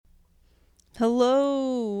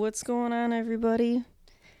Hello, what's going on, everybody?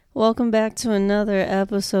 Welcome back to another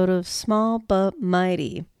episode of Small But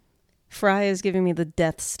Mighty. Fry is giving me the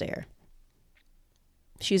death stare.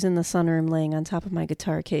 She's in the sunroom laying on top of my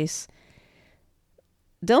guitar case.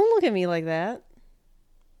 Don't look at me like that.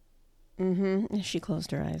 She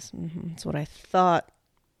closed her eyes. That's what I thought.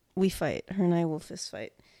 We fight. Her and I will fist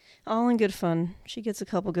fight. All in good fun. She gets a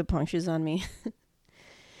couple good punches on me.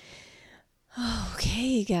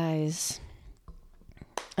 Okay, guys.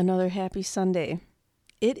 Another happy Sunday.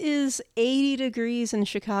 It is 80 degrees in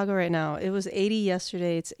Chicago right now. It was 80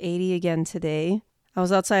 yesterday. It's 80 again today. I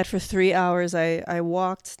was outside for 3 hours. I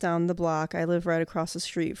walked down the block. I live right across the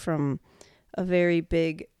street from a very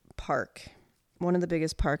big park. One of the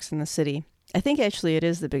biggest parks in the city. I think actually it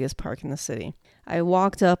is the biggest park in the city. I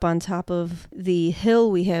walked up on top of the hill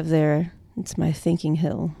we have there. It's my thinking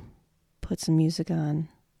hill. Put some music on.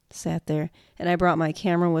 Sat there. And I brought my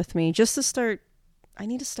camera with me just to start. I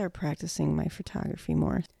need to start practicing my photography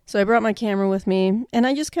more. So I brought my camera with me and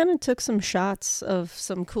I just kind of took some shots of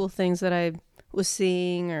some cool things that I was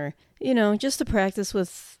seeing, or, just to practice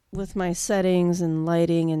with my settings and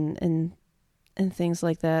lighting and things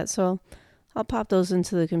like that. So I'll pop those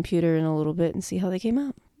into the computer in a little bit and see how they came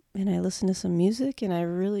out. And I listened to some music and I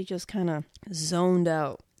really just kind of zened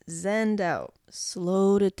out,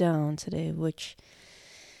 slowed it down today, which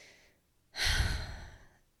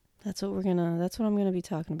that's what I'm going to be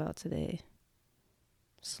talking about today.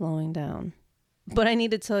 Slowing down. But I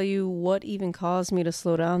need to tell you what even caused me to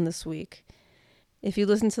slow down this week. If you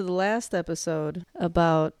listened to the last episode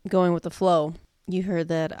about going with the flow, you heard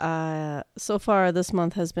that so far this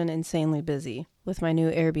month has been insanely busy. With my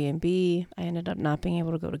new Airbnb, I ended up not being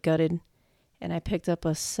able to go to Gutted, and I picked up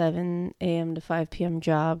a 7 a.m. to 5 p.m.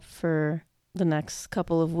 job for the next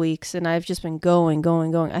couple of weeks, and I've just been going.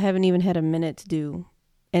 I haven't even had a minute to do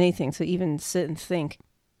anything, to even sit and think.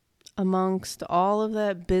 Amongst all of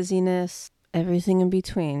that busyness, everything in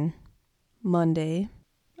between, Monday,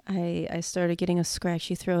 I started getting a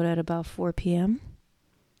scratchy throat at about 4 p.m.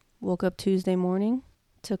 Woke up Tuesday morning,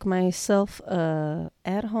 took myself a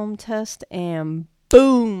at-home test, and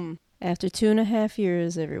boom! After 2.5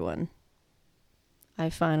 years, everyone, I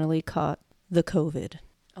finally caught the COVID.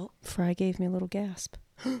 Oh, Fry gave me a little gasp.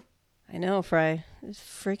 I know, Fry.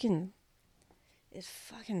 It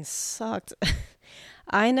fucking sucked.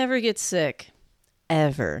 I never get sick.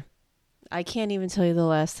 Ever. I can't even tell you the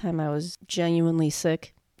last time I was genuinely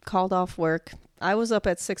sick. Called off work. I was up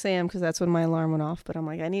at 6 a.m. because that's when my alarm went off. But I'm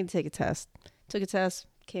like, I need to take a test. Took a test.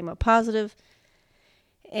 Came up positive.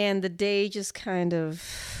 And the day just kind of,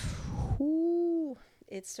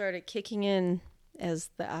 it started kicking in as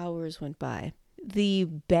the hours went by. The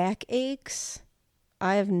back aches,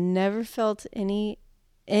 I have never felt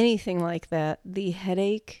anything like that. The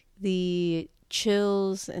headache, the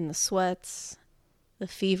chills and the sweats, the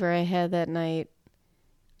fever I had that night.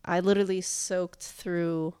 I literally soaked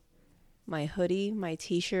through my hoodie, my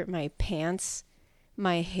t-shirt, my pants.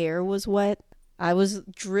 My hair was wet. I was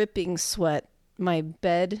dripping sweat. My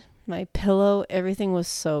bed, my pillow, everything was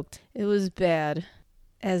soaked. It was bad.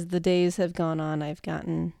 As the days have gone on, I've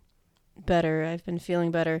gotten better. I've been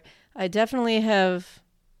feeling better. I definitely have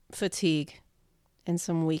fatigue and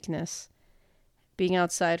some weakness. Being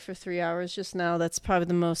outside for 3 hours just now, that's probably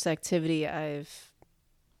the most activity it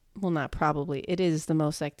is the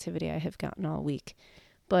most activity I have gotten all week.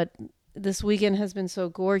 But this weekend has been so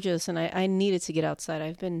gorgeous, and I needed to get outside.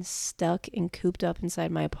 I've been stuck and cooped up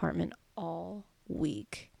inside my apartment all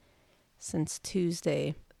week since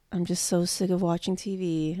Tuesday. I'm just so sick of watching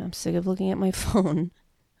TV. I'm sick of looking at my phone.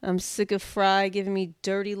 I'm sick of Fry giving me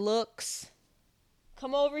dirty looks.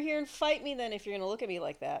 Come over here and fight me then if you're going to look at me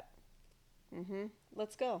like that.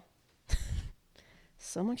 Let's go.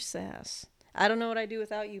 So much sass. I don't know what I'd do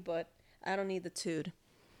without you, but I don't need the tood.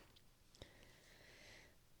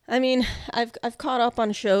 I mean, I've caught up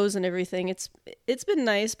on shows and everything. It's been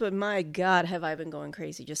nice, but my God, have I been going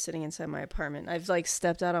crazy just sitting inside my apartment. I've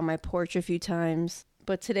stepped out on my porch a few times,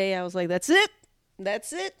 but today I was like, that's it.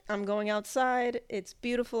 I'm going outside. It's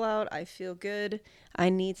beautiful out. I feel good. I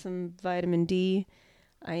need some vitamin D.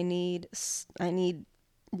 I need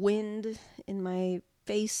wind in my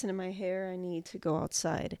face and in my hair. I need to go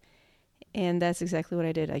outside. And that's exactly what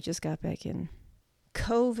I did. I just got back in.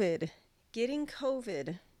 Getting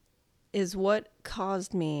COVID is what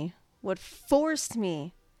forced me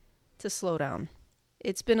to slow down.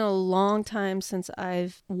 It's been a long time since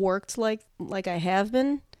I've worked like I have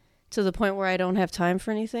been, to the point where I don't have time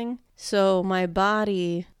for anything. So my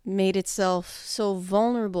body made itself so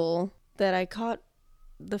vulnerable that I caught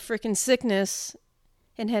the freaking sickness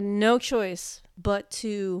and had no choice but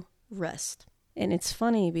to rest. And it's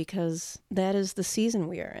funny because that is the season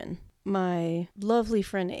we are in. My lovely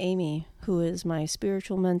friend Amy, who is my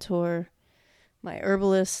spiritual mentor, my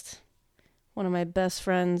herbalist, one of my best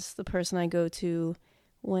friends, the person I go to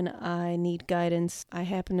when I need guidance. I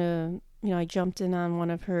happen to, I jumped in on one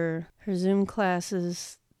of her Zoom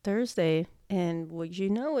classes Thursday, and would you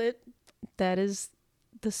know it, that is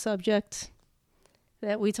the subject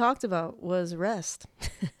that we talked about, was rest.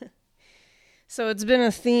 So it's been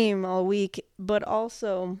a theme all week, but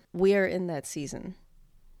also we are in that season.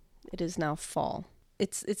 It is now fall.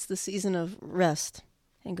 It's the season of rest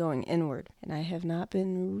and going inward. And I have not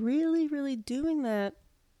been really doing that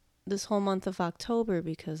this whole month of October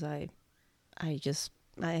because I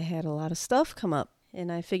had a lot of stuff come up. And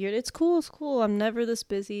I figured it's cool. I'm never this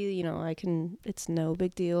busy. It's no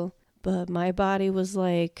big deal. But my body was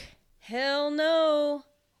like, hell no.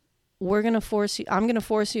 I'm going to force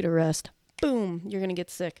you to rest. Boom, you're going to get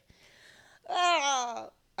sick. I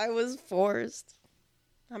was forced.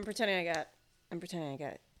 I'm pretending I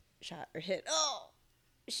got shot or hit. Oh,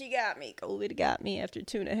 she got me. COVID got me after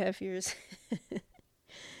 2.5 years.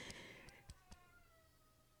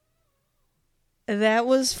 That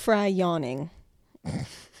was Fry yawning.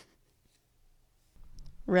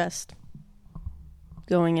 Rest.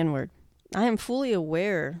 Going inward. I am fully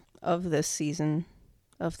aware of this season,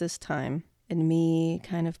 of this time, and me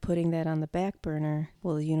kind of putting that on the back burner.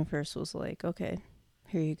 Well, the universe was like, okay,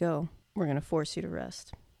 here you go. We're going to force you to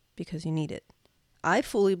rest because you need it. I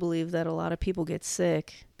fully believe that a lot of people get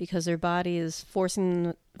sick because their body is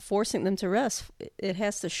forcing them to rest. It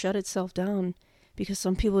has to shut itself down because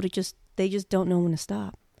some people they just don't know when to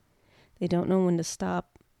stop. They don't know when to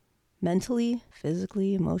stop mentally,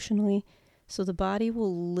 physically, emotionally. So the body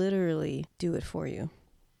will literally do it for you.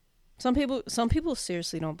 Some people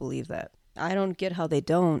seriously don't believe that. I don't get how they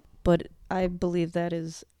don't, but I believe that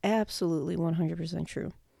is absolutely 100%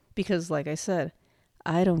 true. Because like I said,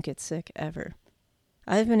 I don't get sick ever.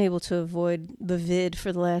 I've been able to avoid the vid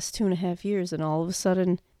for the last 2.5 years, and all of a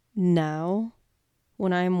sudden now,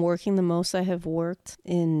 when I'm working the most I have worked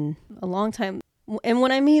in a long time, and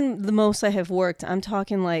when I mean the most I have worked, I'm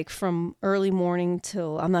talking like from early morning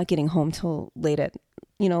till I'm not getting home till late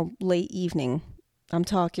evening. I'm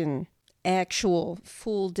talking actual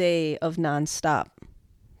full day of nonstop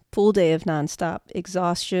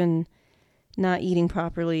exhaustion, not eating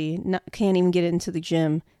properly, can't even get into the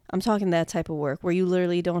gym. I'm talking that type of work where you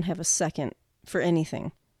literally don't have a second for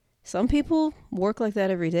anything. Some people work like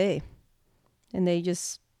that every day, and they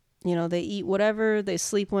just, they eat whatever, they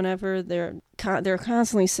sleep whenever, they're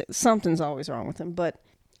constantly sick. Something's always wrong with them. But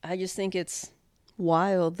I just think it's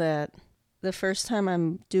wild that the first time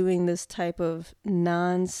I'm doing this type of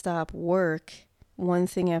nonstop work, one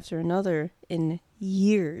thing after another in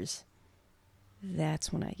years,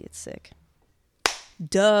 that's when I get sick.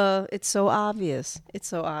 Duh, it's so obvious. It's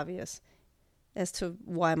so obvious as to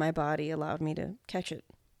why my body allowed me to catch it.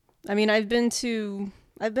 I mean, I've been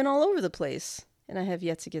all over the place, and I have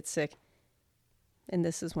yet to get sick. And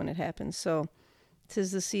this is when it happens. So,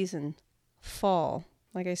 'tis the season. Fall.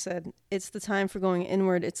 Like I said, it's the time for going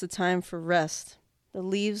inward. It's the time for rest. The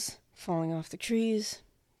leaves falling off the trees,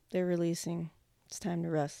 they're releasing. It's time to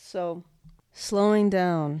rest. So, slowing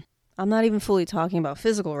down. I'm not even fully talking about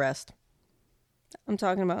physical rest. I'm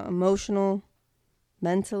talking about emotional,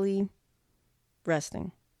 mentally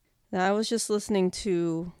resting. Now, I was just listening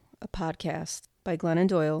to a podcast by Glennon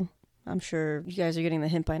Doyle. I'm sure you guys are getting the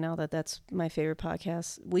hint by now that that's my favorite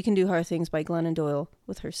podcast. We Can Do Hard Things by Glennon Doyle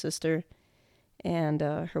with her sister and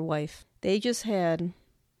her wife. They just had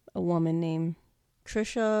a woman named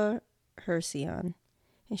Trisha Hersey on,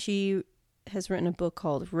 and she has written a book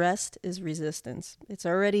called Rest is Resistance. It's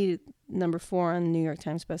already number 4 on the New York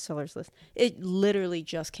Times bestsellers list. It literally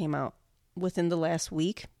just came out within the last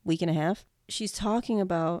week and a half. She's talking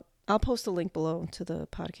about, I'll post a link below to the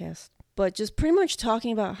podcast, but just pretty much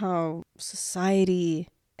talking about how society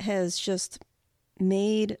has just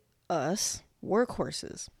made us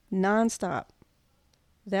workhorses nonstop.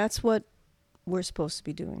 That's what we're supposed to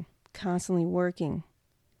be doing. Constantly working,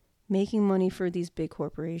 making money for these big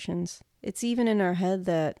corporations. It's even in our head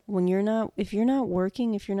that if you're not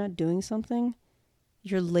working, if you're not doing something,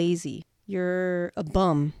 you're lazy. You're a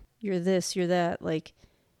bum. You're this, you're that. Like,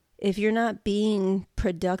 if you're not being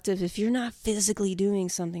productive, if you're not physically doing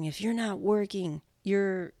something, if you're not working,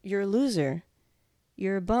 you're a loser.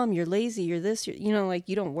 You're a bum. You're lazy. You're this. You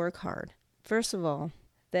don't work hard. First of all,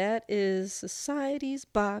 that is society's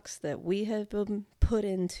box that we have been put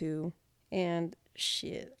into, and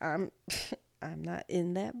shit, I'm not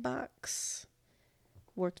in that box.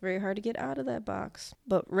 Worked very hard to get out of that box.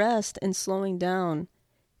 But rest and slowing down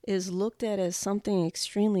is looked at as something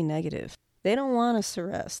extremely negative. They don't want us to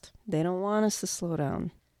rest. They don't want us to slow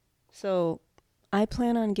down. So I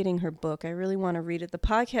plan on getting her book. I really want to read it. The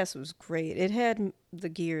podcast was great. It had the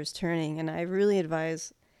gears turning, and I really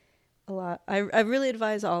advise a lot. I really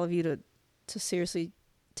advise all of you to seriously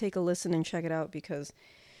take a listen and check it out, because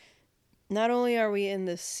not only are we in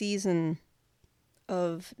this season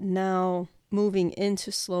of now moving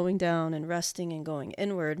into slowing down and resting and going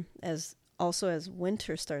inward, as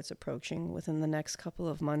winter starts approaching within the next couple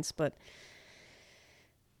of months, but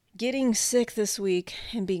getting sick this week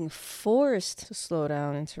and being forced to slow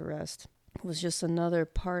down and to rest was just another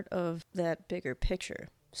part of that bigger picture.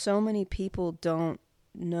 So many people don't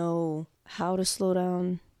know how to slow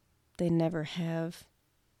down. They never have.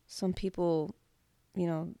 Some people,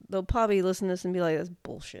 they'll probably listen to this and be like, that's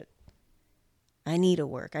bullshit. I need to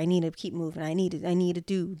work. I need to keep moving. I need to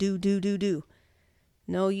do.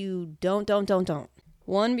 No, you don't.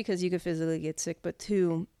 One, because you could physically get sick, but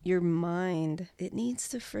two, your mind, it needs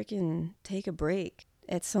to freaking take a break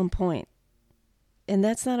at some point. And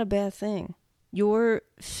that's not a bad thing. Your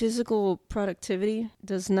physical productivity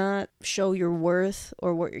does not show your worth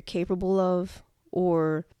or what you're capable of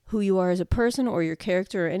or who you are as a person or your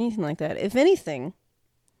character or anything like that. If anything,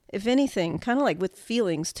 kind of like with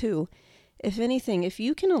feelings too, if anything, if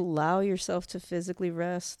you can allow yourself to physically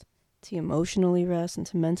rest, to emotionally rest, and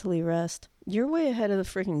to mentally rest, you're way ahead of the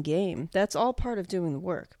freaking game. That's all part of doing the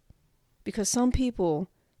work. Because some people,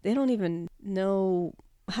 they don't even know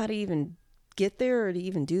how to even get there or to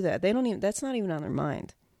even do that. That's not even on their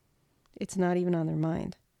mind. It's not even on their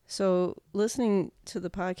mind. So listening to the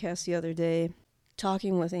podcast the other day,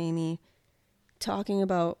 talking with Amy, talking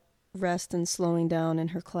about rest and slowing down in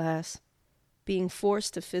her class, being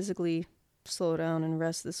forced to physically slow down and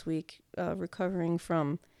rest this week, recovering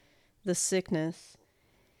from the sickness.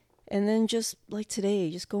 And then just like today,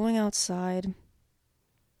 just going outside,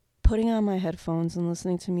 putting on my headphones and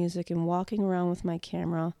listening to music and walking around with my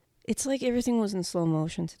camera. It's like everything was in slow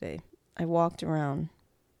motion today. I walked around.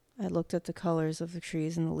 I looked at the colors of the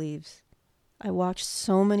trees and the leaves. I watched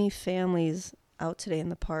so many families out today in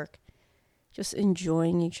the park, just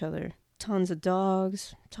enjoying each other. Tons of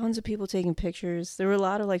dogs, tons of people taking pictures. There were a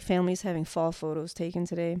lot of families having fall photos taken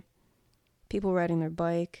today. People riding their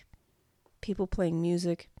bike, people playing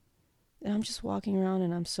music. And I'm just walking around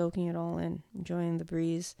and I'm soaking it all in, enjoying the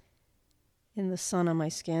breeze and the sun on my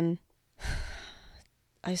skin.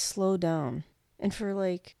 I slow down. And for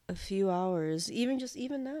a few hours, even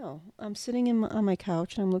now, I'm sitting on my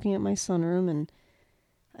couch and I'm looking at my sunroom and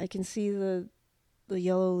I can see the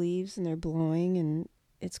yellow leaves and they're blowing and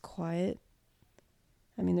it's quiet.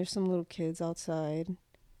 I mean, there's some little kids outside.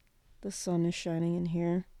 The sun is shining in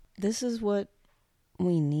here. This is what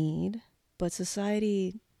we need, but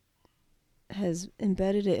society has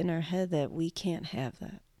embedded it in our head that we can't have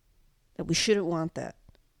that we shouldn't want that.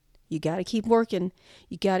 You got to keep working.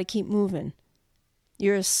 You got to keep moving.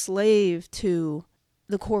 You're a slave to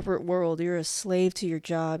the corporate world. You're a slave to your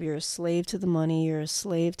job. You're a slave to the money. You're a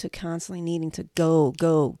slave to constantly needing to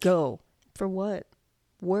go. For what?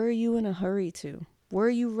 Where are you in a hurry to? Where are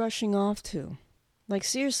you rushing off to?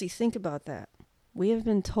 Seriously, think about that. We have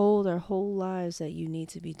been told our whole lives that you need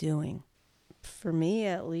to be doing. For me,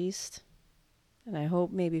 at least, and I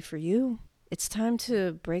hope maybe for you, it's time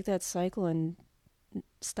to break that cycle and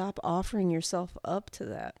stop offering yourself up to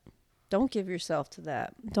that. Don't give yourself to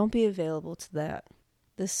that. Don't be available to that.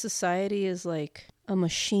 This society is like a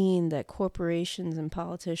machine that corporations and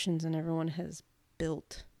politicians and everyone has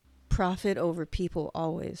built. Profit over people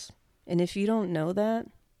always. And if you don't know that,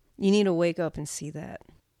 you need to wake up and see that.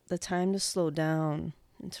 The time to slow down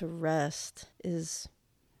and to rest is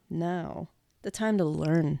now. The time to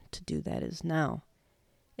learn to do that is now.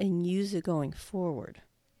 And use it going forward.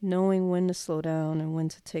 Knowing when to slow down and when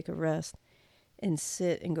to take a rest and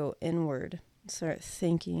sit and go inward and start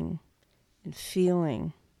thinking and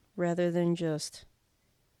feeling rather than just,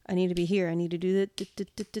 I need to be here, I need to do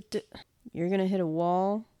that. You're going to hit a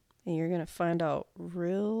wall and you're going to find out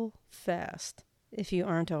real fast if you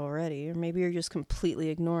aren't already, or maybe you're just completely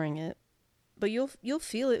ignoring it. But you'll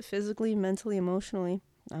feel it physically, mentally, emotionally.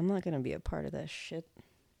 I'm not going to be a part of that shit.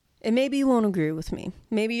 And maybe you won't agree with me.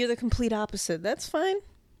 Maybe you're the complete opposite. That's fine.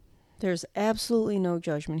 There's absolutely no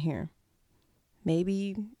judgment here.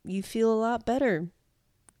 Maybe you feel a lot better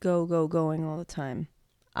going all the time.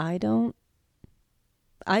 I don't.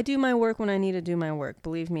 I do my work when I need to do my work.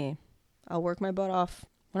 Believe me, I'll work my butt off.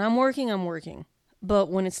 When I'm working. But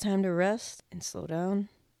when it's time to rest and slow down,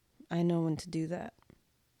 I know when to do that.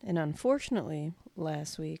 And unfortunately,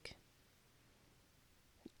 last week,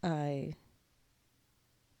 I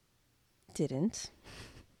didn't.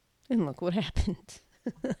 And look what happened.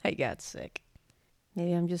 I got sick.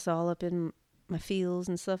 Maybe I'm just all up in my feels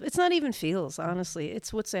and stuff. It's not even feels, honestly.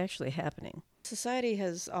 It's what's actually happening. Society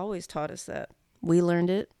has always taught us that. We learned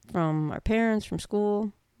it from our parents, from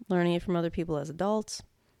school, learning it from other people as adults.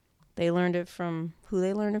 They learned it from who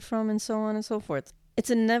they learned it from, and so on and so forth. It's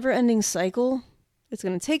a never-ending cycle. It's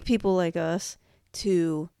going to take people like us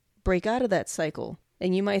to break out of that cycle.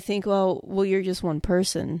 And you might think, well, you're just one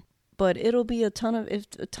person. But it'll be if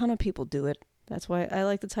a ton of people do it. That's why I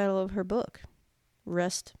like the title of her book.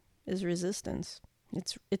 Rest is resistance.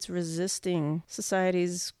 It's resisting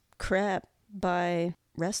society's crap by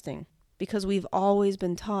resting. Because we've always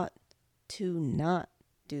been taught to not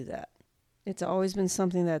do that. It's always been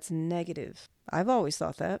something that's negative. I've always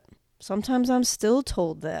thought that. Sometimes I'm still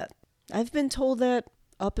told that. I've been told that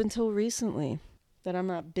up until recently. That I'm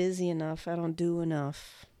not busy enough. I don't do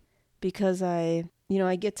enough. Because I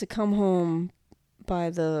get to come home by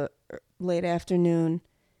the late afternoon.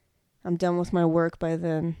 I'm done with my work by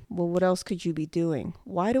then. Well, what else could you be doing?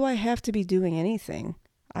 Why do I have to be doing anything?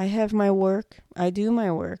 I have my work. I do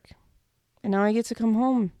my work. And now I get to come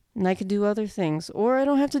home and I could do other things. Or I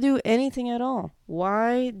don't have to do anything at all.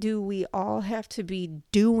 Why do we all have to be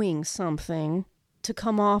doing something to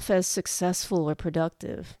come off as successful or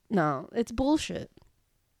productive? No, it's bullshit.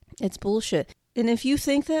 It's bullshit. And if you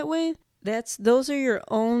think that way, those are your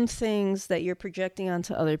own things that you're projecting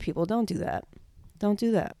onto other people. Don't do that. Don't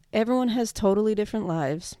do that. Everyone has totally different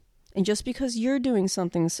lives. And just because you're doing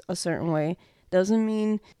something a certain way doesn't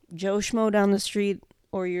mean Joe Schmo down the street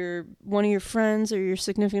or one of your friends or your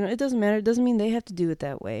significant, it doesn't matter. It doesn't mean they have to do it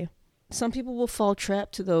that way. Some people will fall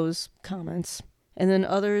trap to those comments, and then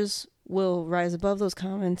others will rise above those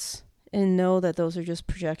comments and know that those are just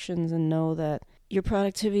projections, and know that your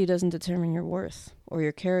productivity doesn't determine your worth or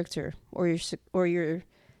your character or your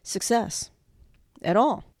success at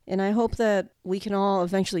all. And I hope that we can all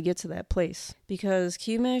eventually get to that place, because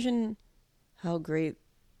can you imagine how great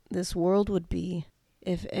this world would be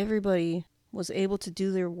if everybody was able to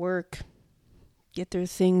do their work, get their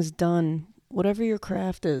things done, whatever your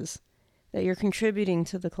craft is, that you're contributing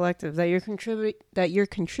to the collective, that you're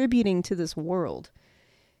contributing to this world.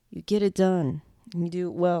 You get it done, and you do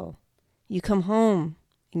it well. You come home,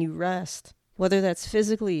 and you rest, whether that's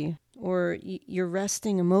physically, or you're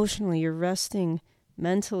resting emotionally, you're resting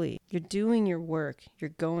mentally. You're doing your work, you're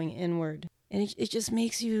going inward. And it just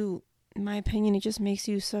makes you, in my opinion, it just makes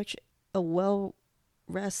you such a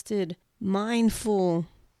well-rested, mindful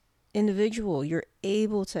individual. You're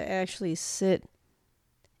able to actually sit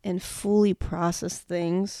and fully process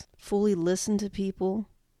things, fully listen to people.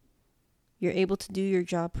 You're able to do your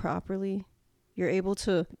job properly. You're able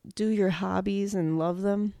to do your hobbies and love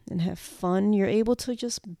them and have fun. You're able to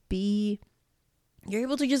just be. You're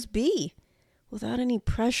able to just be without any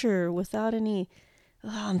pressure, without any,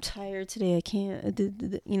 I'm tired today, I can't,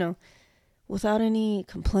 without any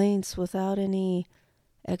complaints, without any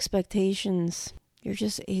expectations. You're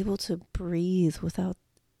just able to breathe without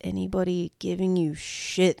anybody giving you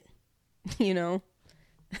shit,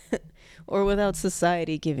 or without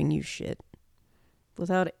society giving you shit,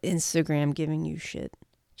 without Instagram giving you shit.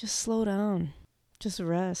 Just slow down. Just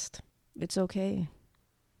rest. It's okay.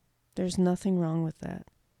 There's nothing wrong with that.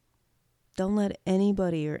 Don't let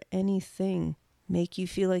anybody or anything make you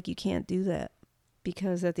feel like you can't do that.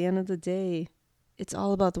 Because at the end of the day, it's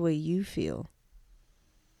all about the way you feel.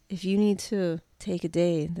 If you need to take a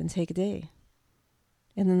day, then take a day.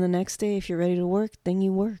 And then the next day, if you're ready to work, then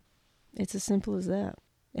you work. It's as simple as that.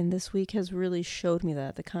 And this week has really showed me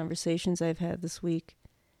that. The conversations I've had this week,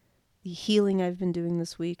 the healing I've been doing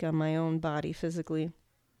this week on my own body physically,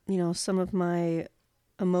 some of my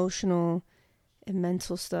emotional and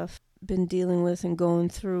mental stuff been dealing with and going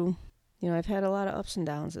through. I've had a lot of ups and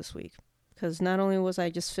downs this week, because not only was I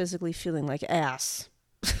just physically feeling like ass,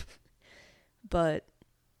 but,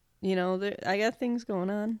 I got things going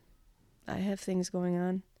on. I have things going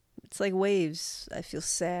on. It's like waves. I feel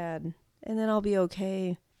sad, and then I'll be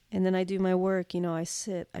okay. And then I do my work, I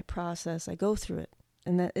sit, I process, I go through it.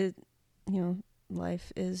 And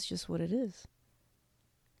life is just what it is.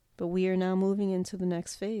 But we are now moving into the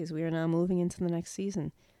next phase. We are now moving into the next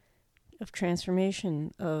season of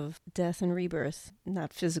transformation, of death and rebirth.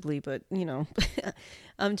 Not physically, but,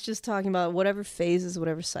 I'm just talking about whatever phases,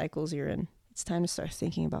 whatever cycles you're in. It's time to start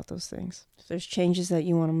thinking about those things. If there's changes that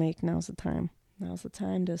you want to make, now's the time. Now's the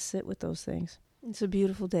time to sit with those things. It's a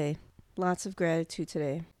beautiful day. Lots of gratitude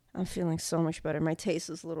today. I'm feeling so much better. My taste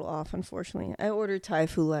is a little off, unfortunately. I ordered Thai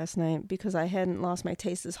food last night because I hadn't lost my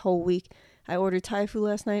taste this whole week. I ordered Thai food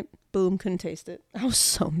last night. Boom, couldn't taste it. I was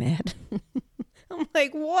so mad. I'm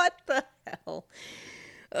like, what the hell?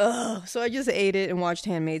 Ugh. So I just ate it and watched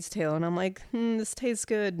Handmaid's Tale, and I'm like, this tastes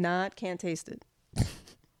good. Can't taste it.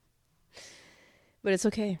 But it's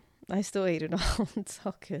okay. I still ate it all. It's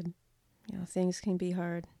all good. You know, things can be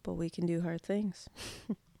hard, but we can do hard things.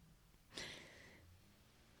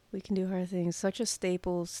 We can do hard things. Such a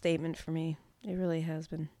staple statement for me. It really has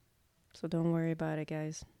been. So don't worry about it,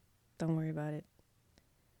 guys. Don't worry about it.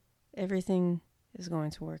 Everything is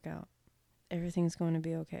going to work out. Everything's going to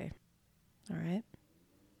be okay. All right?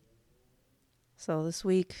 So this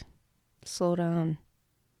week, slow down,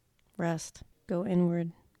 rest, go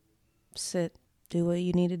inward, sit, do what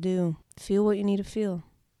you need to do, feel what you need to feel.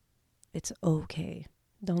 It's okay.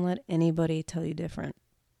 Don't let anybody tell you different.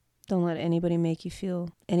 Don't let anybody make you feel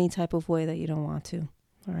any type of way that you don't want to.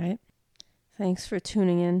 All right? Thanks for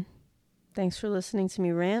tuning in. Thanks for listening to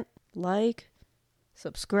me rant. Like,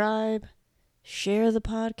 subscribe, share the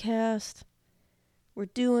podcast. We're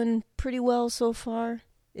doing pretty well so far.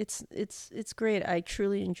 It's great. I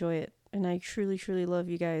truly enjoy it. And I truly, truly love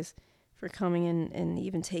you guys for coming in and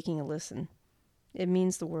even taking a listen. It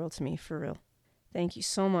means the world to me, for real. Thank you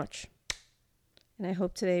so much. And I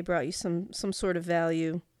hope today brought you some sort of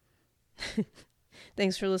value.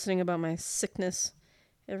 Thanks for listening about my sickness.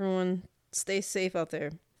 Everyone, stay safe out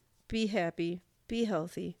there. Be happy, be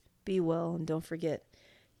healthy, be well, and don't forget,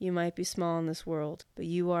 you might be small in this world, but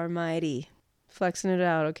you are mighty. Flexing it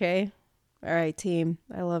out, okay? All right, team.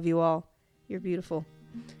 I love you all. You're beautiful.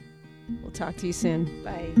 We'll talk to you soon.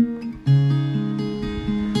 Bye.